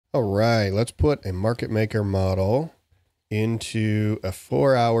All right, let's put a market maker model into a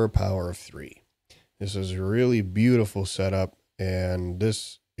 4-hour power of 3. This is a really beautiful setup, and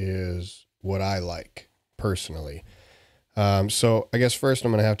this is what I like personally. So I guess first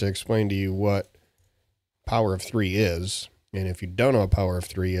I'm going to have to explain to you what power of 3 is. And if you don't know what power of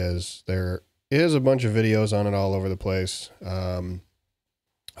 3 is, there is a bunch of videos on it all over the place.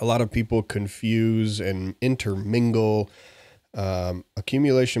 A lot of people confuse and intermingle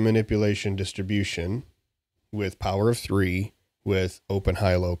accumulation, manipulation, distribution with power of 3 with open,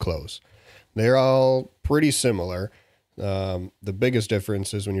 high, low, close. They're all pretty similar. The biggest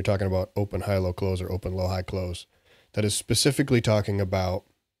difference is when you're talking about open, high, low, close, or open, low, high, close. That is specifically talking about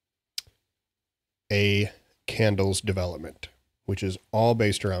a candle's development, which is all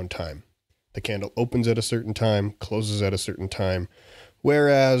based around time. The candle opens at a certain time, closes at a certain time,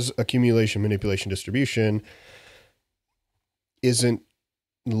 whereas accumulation, manipulation, distribution isn't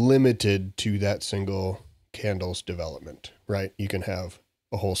limited to that single candle's development, right? You can have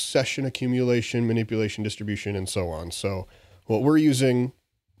a whole session accumulation, manipulation, distribution, and so on. So what we're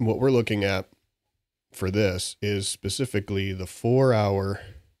looking at for this is specifically the 4-hour,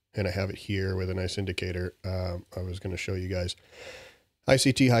 and I have it here with a nice indicator. I was going to show you guys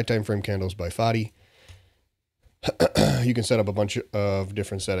ICT high time frame candles by Po3. You can set up a bunch of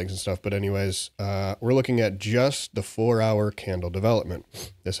different settings and stuff, but anyways, we're looking at just the 4-hour candle development.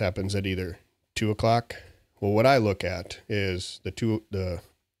 This happens at either 2 o'clock. Well, what I look at is the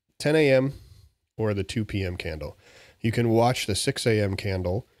 10 a.m. or the 2 p.m. candle. You can watch the 6 a.m.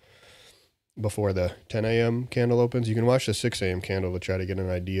 candle before the 10 a.m. candle opens. You can watch the 6 a.m. candle to try to get an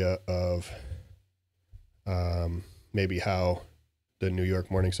idea of maybe how the New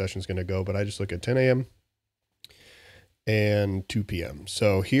York morning session is going to go, but I just look at 10 a.m. and 2 p.m.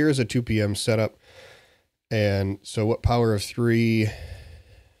 So here's a 2 p.m. setup. And so what power of 3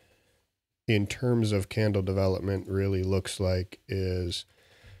 in terms of candle development really looks like is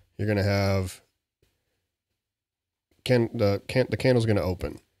you're going to have the candle's going to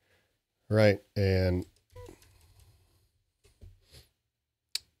open, right? And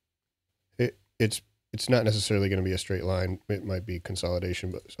it's not necessarily going to be a straight line. It might be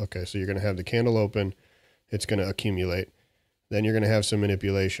consolidation, but okay. So you're going to have the candle open. It's going to accumulate. Then you're going to have some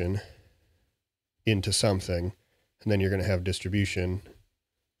manipulation into something. And then you're going to have distribution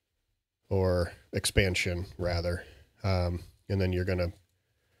or expansion, rather. And then you're going to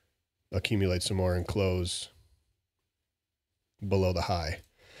accumulate some more and close below the high.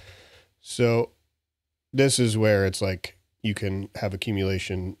 So this is where it's like you can have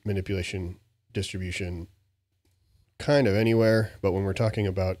accumulation, manipulation, distribution kind of anywhere, but when we're talking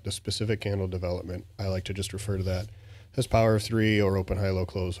about the specific candle development, I like to just refer to that as power of 3 or open, high, low,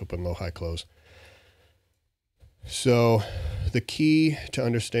 close, open, low, high, close. So the key to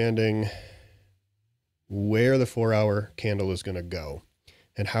understanding where the 4-hour candle is going to go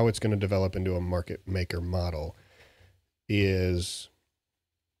and how it's going to develop into a market maker model is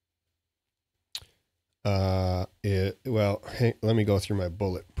hey, let me go through my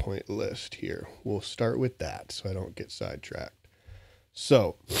bullet point list here. We'll start with that so I don't get sidetracked.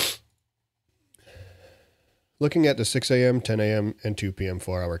 So looking at the 6 a.m., 10 a.m., and 2 p.m.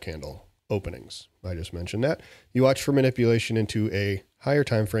 4-hour candle openings, I just mentioned that. You watch for manipulation into a higher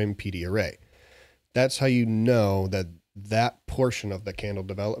time frame PD array. That's how you know that that portion of the candle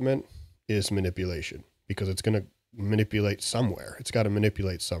development is manipulation, because it's going to manipulate somewhere. It's got to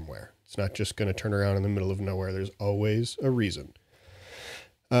manipulate somewhere. It's not just going to turn around in the middle of nowhere. There's always a reason.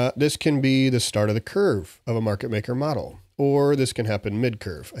 This can be the start of the curve of a market maker model, or this can happen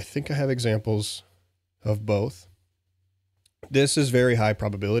mid-curve. I think I have examples of both. This is very high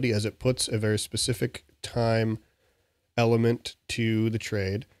probability as it puts a very specific time element to the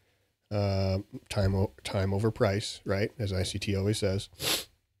trade. Time over price, right? As ICT always says,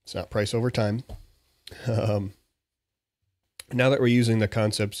 it's not price over time. Now that we're using the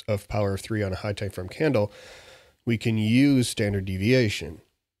concepts of power of 3 on a high time frame candle, we can use standard deviation.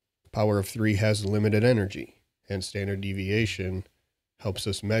 Power of 3 has limited energy, and standard deviation helps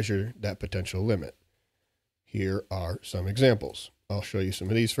us measure that potential limit. Here are some examples. I'll show you some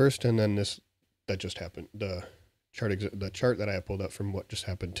of these first, and then that just happened. The chart that I have pulled up from what just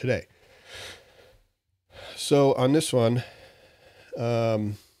happened today. So on this one,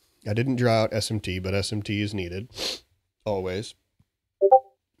 I didn't draw out SMT, but SMT is needed always.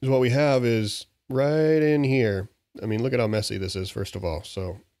 What we have is right in here. I mean, look at how messy this is, first of all.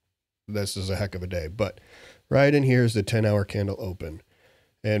 So this is a heck of a day, but right in here is the 10-hour candle open.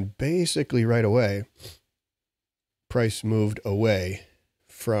 And basically right away, price moved away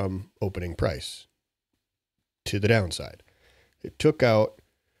from opening price to the downside. It took out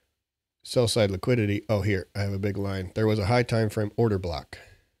sell side liquidity. Oh, here, I have a big line. There was a high time frame order block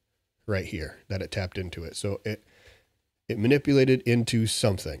right here that it tapped into it. So it manipulated into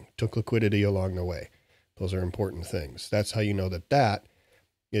something, took liquidity along the way. Those are important things. That's how you know that that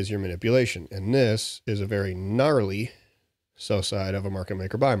is your manipulation. And this is a very gnarly sell side of a market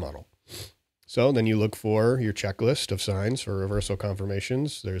maker buy model. So then you look for your checklist of signs for reversal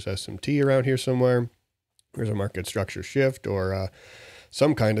confirmations. There's SMT around here somewhere. There's a market structure shift or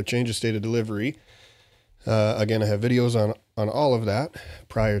some kind of change of state of delivery. Again, I have videos on all of that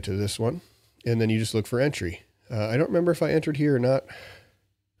prior to this one. And then you just look for entry. I don't remember if I entered here or not.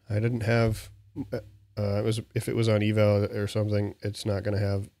 I didn't have, if it was on eval or something, it's not going to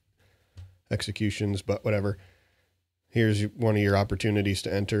have executions, but whatever. Here's one of your opportunities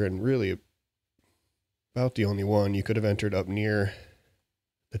to enter, and really about the only one. You could have entered up near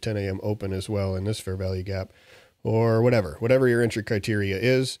the 10 a.m. open as well in this fair value gap, or whatever your entry criteria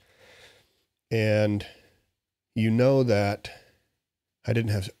is. And you know that I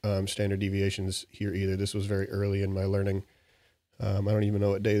didn't have standard deviations here either. This was very early in my learning. I don't even know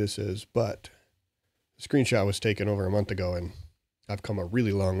what day this is, but the screenshot was taken over a month ago, and I've come a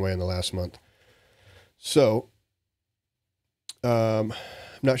really long way in the last month. So I'm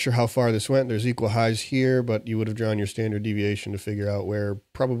not sure how far this went. There's equal highs here, but you would have drawn your standard deviation to figure out where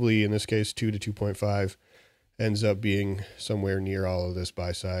probably in this case 2 to 2.5 ends up being somewhere near all of this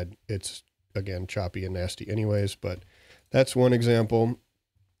buy side. It's again choppy and nasty anyways, but that's one example.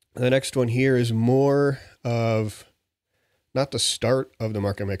 The next one here is more of not the start of the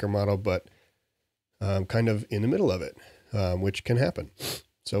market maker model, but kind of in the middle of it, which can happen.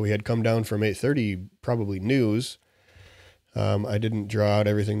 So we had come down from 830, probably news. I didn't draw out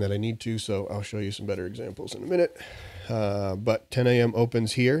everything that I need to, so I'll show you some better examples in a minute. But 10 a.m.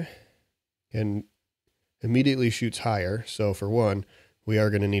 opens here and immediately shoots higher. So for one, we are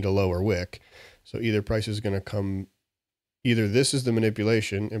going to need a lower wick. So either price is going to come, either this is the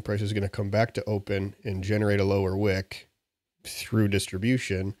manipulation and price is going to come back to open and generate a lower wick through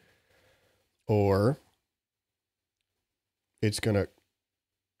distribution, or it's going to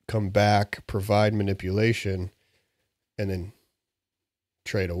come back, provide manipulation, and then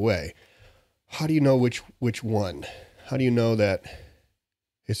trade away. How do you know which one? How do you know that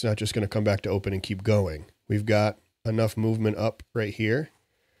it's not just going to come back to open and keep going? We've got enough movement up right here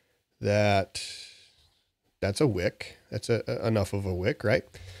that that's a wick. That's enough of a wick, right?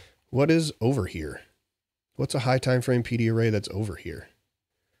 What is over here? What's a high time frame PD array that's over here?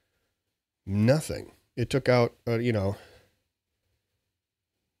 Nothing. It took out,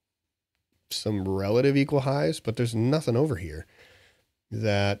 some relative equal highs, but there's nothing over here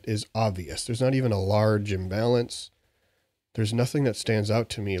that is obvious. There's not even a large imbalance. There's nothing that stands out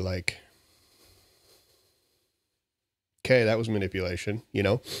to me like, okay, that was manipulation,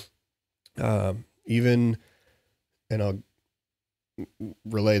 even, and I'll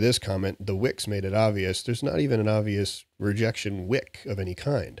relay this comment, the wicks made it obvious. There's not even an obvious rejection wick of any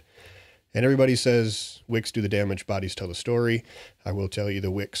kind. And everybody says wicks do the damage, bodies tell the story. I will tell you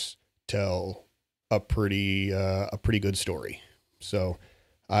the wicks tell a pretty good story. So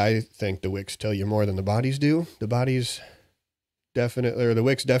I think the wicks tell you more than the bodies do. The bodies definitely, or the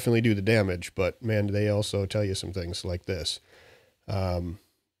wicks definitely do the damage, but man, they also tell you some things like this.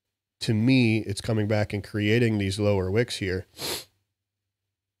 To me, it's coming back and creating these lower wicks here.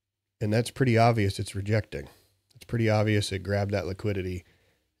 And that's pretty obvious it's rejecting. It's pretty obvious it grabbed that liquidity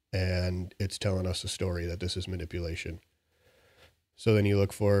and it's telling us a story that this is manipulation. So then you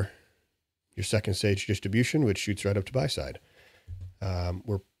look for your second stage distribution, which shoots right up to buy side. I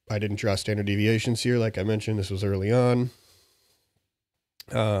didn't draw standard deviations here. Like I mentioned, this was early on.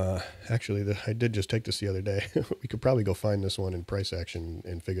 Actually, I did just take this the other day. We could probably go find this one in price action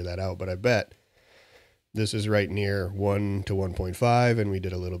and figure that out. But I bet this is right near 1 to 1.5. And we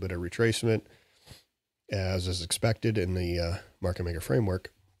did a little bit of retracement as is expected in the market maker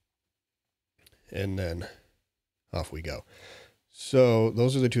framework. And then off we go. So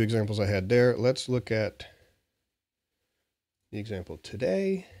those are the two examples I had there. Let's look at the example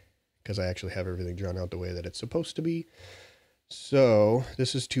today, because I actually have everything drawn out the way that it's supposed to be. So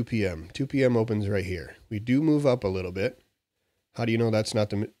this is 2 p.m. 2 p.m. opens right here. We do move up a little bit. How do you know that's not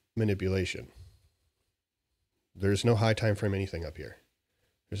the manipulation? There's no high time frame anything up here.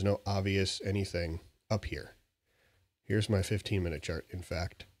 There's no obvious anything up here. Here's my 15-minute chart, in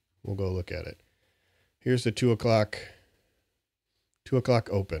fact. We'll go look at it. Here's the 2 o'clock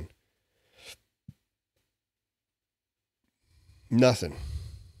open. Nothing.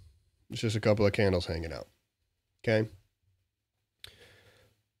 It's just a couple of candles hanging out. Okay.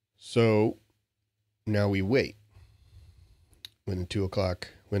 So now we wait. When the 2 o'clock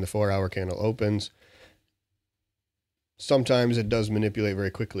when the 4-hour candle opens. Sometimes it does manipulate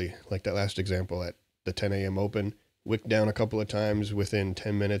very quickly, like that last example at the 10 a.m. open, wicked down a couple of times within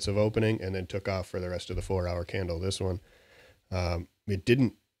 10 minutes of opening and then took off for the rest of the 4-hour candle. This one, it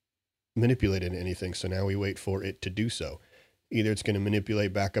didn't manipulate into anything, so now we wait for it to do so. Either it's going to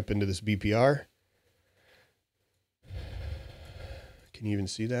manipulate back up into this BPR. Can you even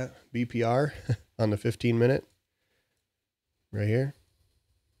see that? BPR on the 15-minute right here.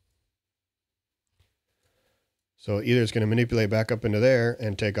 So either it's going to manipulate back up into there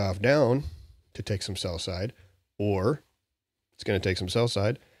and take off down to take some sell side, or it's going to take some sell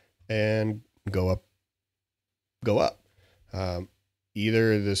side and go up.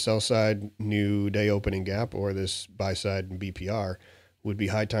 Either the sell side new day opening gap or this buy side BPR would be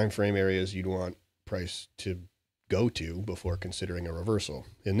high time frame areas you'd want price to go to before considering a reversal.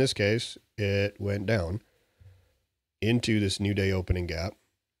 In this case, it went down into this new day opening gap.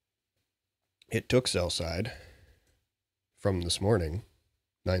 It took sell side from this morning,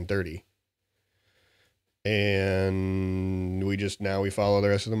 9:30. And we follow the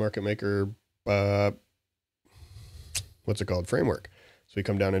rest of the market maker, framework. So we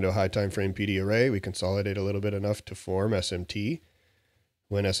come down into a high time frame PD array. We consolidate a little bit enough to form SMT.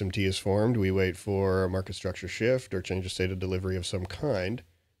 When SMT is formed, we wait for a market structure shift or change of state of delivery of some kind,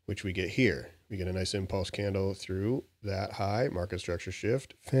 which we get here. We get a nice impulse candle through that high, market structure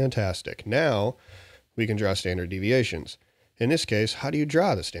shift. Fantastic. Now we can draw standard deviations. In this case, how do you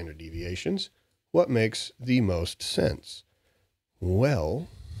draw the standard deviations? What makes the most sense? Well,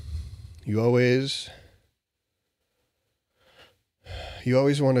 you always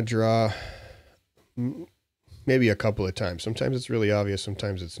want to draw maybe a couple of times. Sometimes it's really obvious,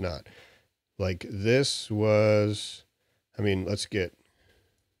 sometimes it's not. Like this was, let's get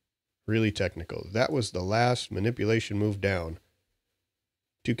really technical. That was the last manipulation move down.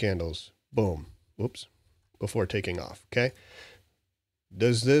 2 candles, boom, whoops, before taking off, okay?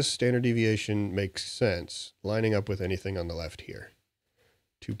 Does this standard deviation make sense lining up with anything on the left here?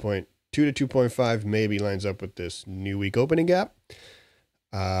 2.2 to 2.5 maybe lines up with this new week opening gap.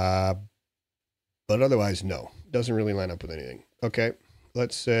 But otherwise, no. Doesn't really line up with anything. Okay,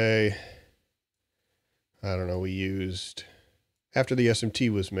 let's say, I don't know, we used, after the SMT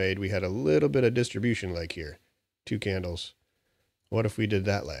was made, we had a little bit of distribution leg here. 2 candles. What if we did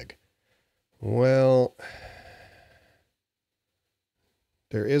that leg? Well,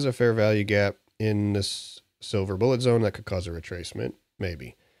 there is a fair value gap in this silver bullet zone that could cause a retracement,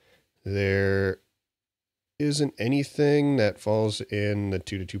 maybe. There isn't anything that falls in the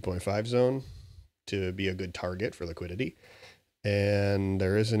 2 to 2.5 zone to be a good target for liquidity. And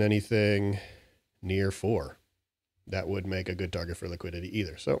there isn't anything near 4 that would make a good target for liquidity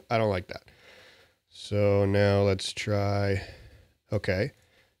either. So I don't like that. So now let's try, okay.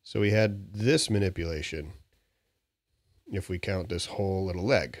 So we had this manipulation. If we count this whole little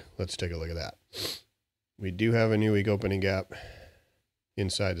leg, let's take a look at that. We do have a new week opening gap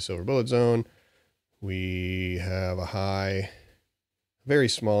inside the silver bullet zone. We have a high, very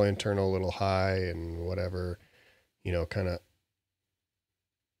small internal little high and whatever, kind of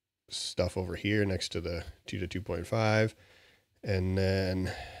stuff over here next to the 2 to 2.5. And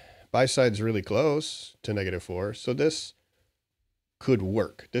then buy side's really close to -4. So this could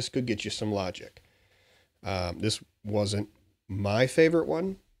work. This could get you some logic. This wasn't my favorite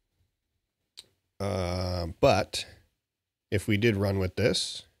one. But if we did run with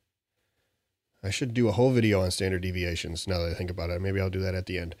this, I should do a whole video on standard deviations now that I think about it. Maybe I'll do that at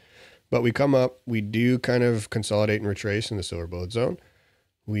the end. But we come up, we do kind of consolidate and retrace in the silver bullet zone.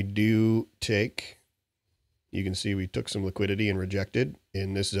 We do take, you can see we took some liquidity and rejected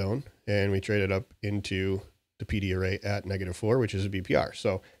in this zone, and we traded up into the PD array at -4, which is a BPR.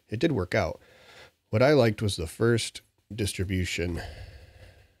 So it did work out. What I liked was the first distribution.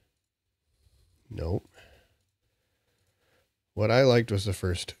 Nope. What I liked was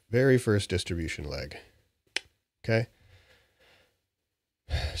the very first distribution leg. Okay.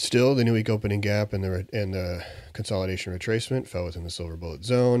 Still, the new week opening gap and the consolidation retracement fell within the silver bullet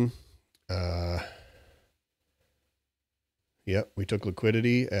zone. Yep, we took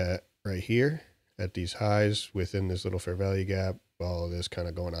liquidity at right here at these highs within this little fair value gap. All of this kind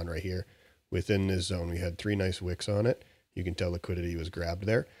of going on right here. Within this zone, we had 3 nice wicks on it. You can tell liquidity was grabbed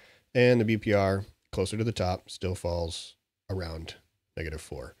there. And the BPR, closer to the top, still falls around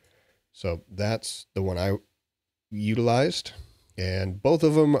 -4. So that's the one I utilized. And both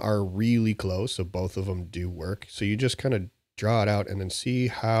of them are really close, so both of them do work. So you just kind of draw it out and then see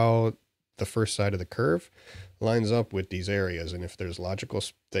how the first side of the curve lines up with these areas. And if there's logical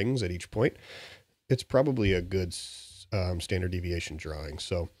things at each point, it's probably a good standard deviation drawing.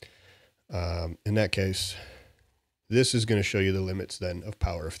 So in that case, this is going to show you the limits then of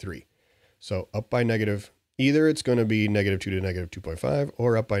power of 3. So up by negative, either it's going to be -2 to -2.5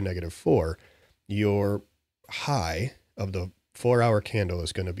 or up by -4, your high of the 4-hour candle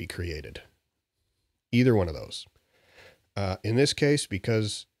is going to be created. Either one of those. In this case,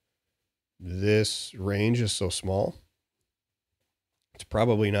 because this range is so small, it's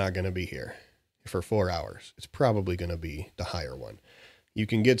probably not going to be here for 4 hours. It's probably going to be the higher one. You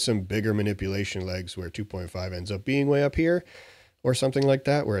can get some bigger manipulation legs where 2.5 ends up being way up here or something like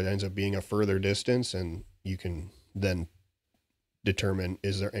that, where it ends up being a further distance, and you can then determine,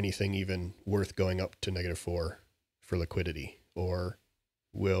 is there anything even worth going up to -4 for liquidity, or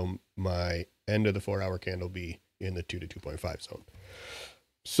will my end of the 4-hour candle be in the 2 to 2.5 zone?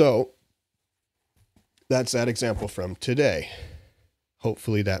 So that's that example from today.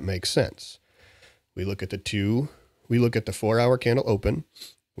 Hopefully that makes sense. We look at the 4-hour candle open.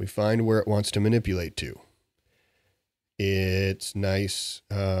 We find where it wants to manipulate to. It's nice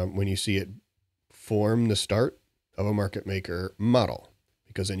when you see it form the start of a market maker model,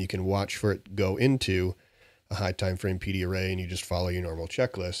 because then you can watch for it go into a high time frame PD array, and you just follow your normal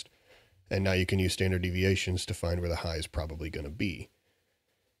checklist. And now you can use standard deviations to find where the high is probably going to be,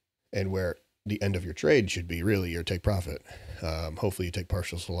 and where the end of your trade should be really your take profit. Hopefully you take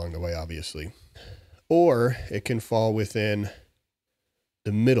partials along the way, obviously. Or it can fall within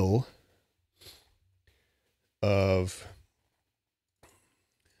the middle of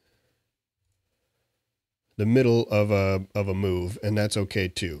a move, and that's okay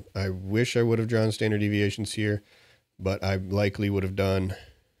too. I wish I would have drawn standard deviations here, but I likely would have done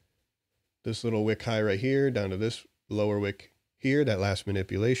this little wick high right here down to this lower wick here, that last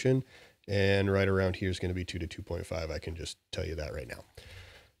manipulation, and right around here is going to be 2 to 2.5. I can just tell you that right now.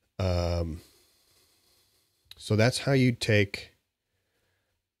 So that's how you take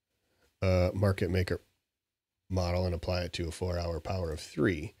a market maker model and apply it to a 4-hour power of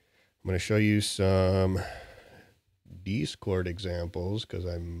 3. I'm going to show you some Discord examples because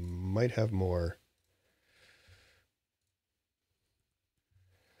I might have more.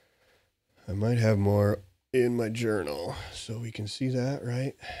 I might have more in my journal, so we can see that,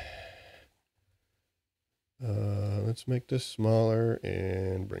 right? Let's make this smaller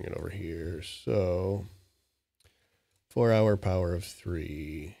and bring it over here. So 4-hour power of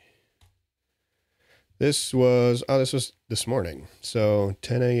 3. This was this morning. So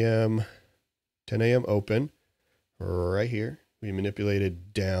 10 a.m. open right here. We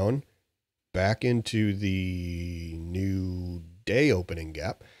manipulated down back into the new day opening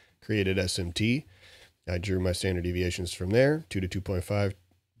gap, created SMT. I drew my standard deviations from there. 2 to 2.5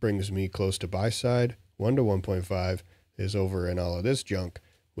 brings me close to buy side. 1 to 1.5 is over in all of this junk,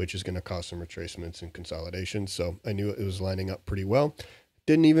 which is going to cause some retracements and consolidation. So I knew it was lining up pretty well.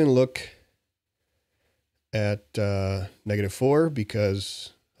 Didn't even look at -4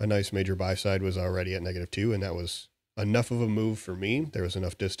 because a nice major buy side was already at -2, and that was enough of a move for me. There was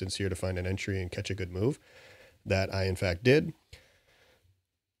enough distance here to find an entry and catch a good move that I in fact did.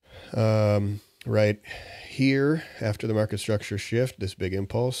 Right here, after the market structure shift, this big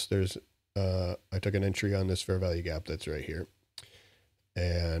impulse, there's I took an entry on this fair value gap that's right here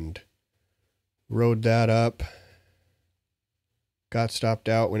and rode that up, got stopped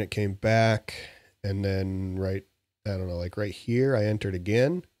out when it came back, and then right here, I entered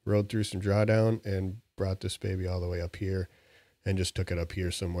again, rode through some drawdown and brought this baby all the way up here and just took it up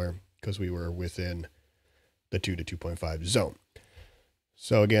here somewhere because we were within the 2 to 2.5 zone.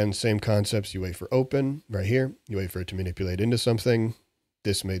 So again, same concepts. You wait for open right here. You wait for it to manipulate into something.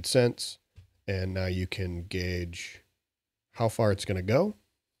 This made sense. And now you can gauge how far it's going to go.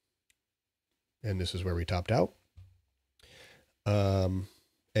 And this is where we topped out.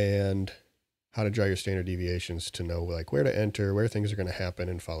 And how to draw your standard deviations to know like where to enter, where things are going to happen,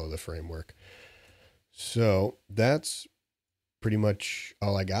 and follow the framework. So that's pretty much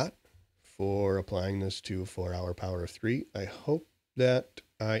all I got for applying this to a 4-hour power of 3. I hope that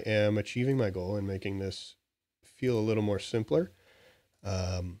I am achieving my goal and making this feel a little more simpler.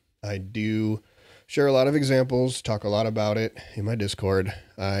 I do share a lot of examples, talk a lot about it in my Discord.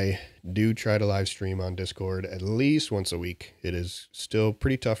 I do try to live stream on Discord at least once a week. It is still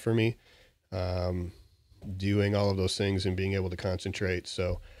pretty tough for me doing all of those things and being able to concentrate.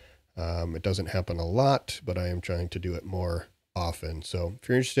 So it doesn't happen a lot, but I am trying to do it more often. So if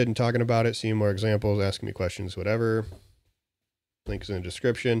you're interested in talking about it, seeing more examples, asking me questions, whatever, link is in the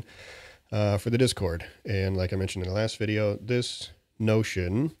description for the Discord. And like I mentioned in the last video, this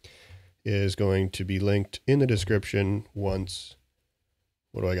Notion is going to be linked in the description once,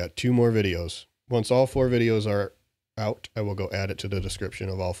 what do I got? 2 more videos. Once all 4 videos are out, I will go add it to the description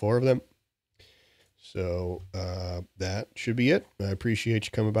of all 4 of them. So that should be it. I appreciate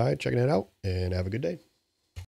you coming by, checking it out, and have a good day.